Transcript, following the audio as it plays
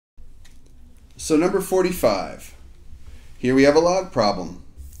So number 45. Here we have a log problem.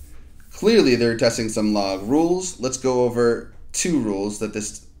 Clearly they're testing some log rules. Let's go over two rules that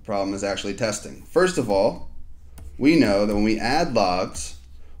this problem is actually testing. First of all, we know that when we add logs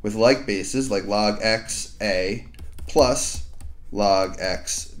with like bases, like log x a plus log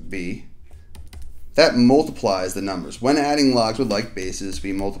x b, that multiplies the numbers. When adding logs with like bases,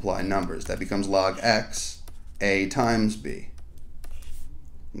 we multiply numbers. That becomes log x a times b.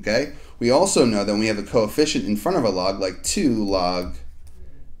 Okay? We also know that when we have a coefficient in front of a log, like 2 log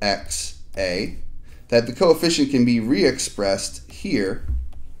x a, that the coefficient can be re-expressed here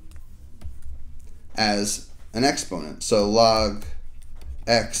as an exponent. So log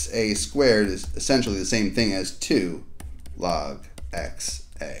x a squared is essentially the same thing as 2 log x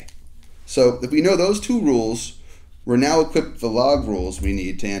a. So if we know those two rules, we're now equipped with the log rules we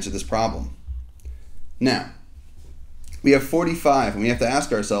need to answer this problem. Now, we have 45, and we have to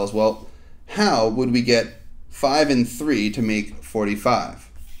ask ourselves, well, how would we get 5 and 3 to make 45?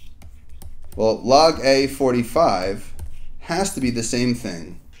 Well, log a 45 has to be the same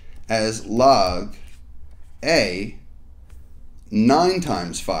thing as log a 9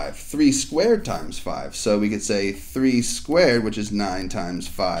 times 5, 3 squared times 5. So we could say 3 squared, which is 9 times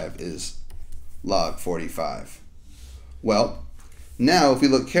 5, is log 45. Well, now if we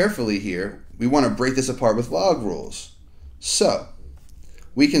look carefully here, we want to break this apart with log rules. So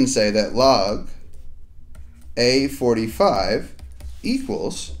we can say that log a 45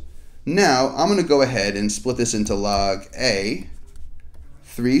 equals, now I'm going to go ahead and split this into log a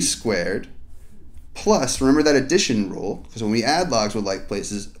 3 squared plus, remember that addition rule, because when we add logs with like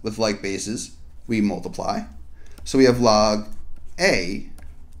bases, we multiply. So we have log a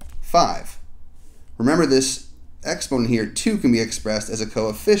 5. Remember this exponent here, 2, can be expressed as a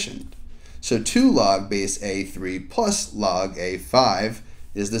coefficient. So 2 log base a3 plus log a5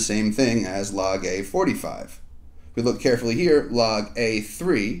 is the same thing as log a45. If we look carefully here, log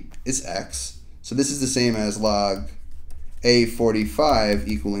a3 is x. So this is the same as log a45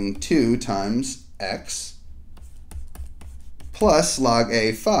 equaling 2 times x plus log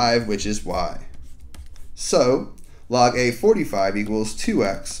a5, which is y. So log a45 equals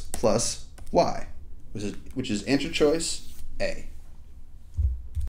 2x plus y, which is answer choice A.